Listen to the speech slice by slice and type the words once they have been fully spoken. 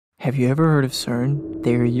Have you ever heard of CERN?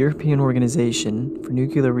 They are a European organization for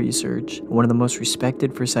nuclear research and one of the most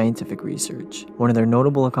respected for scientific research. One of their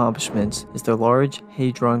notable accomplishments is their Large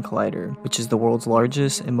Hadron Collider, which is the world's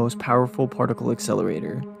largest and most powerful particle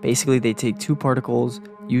accelerator. Basically, they take two particles,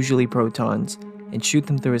 usually protons, and shoot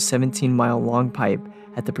them through a 17-mile long pipe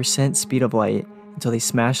at the percent speed of light until they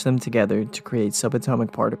smash them together to create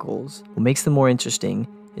subatomic particles. What makes them more interesting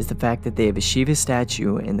is the fact that they have a Shiva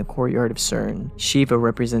statue in the courtyard of CERN. Shiva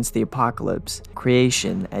represents the apocalypse,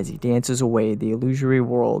 creation, as he dances away the illusory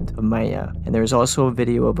world of Maya, and there is also a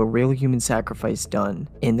video of a real human sacrifice done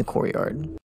in the courtyard.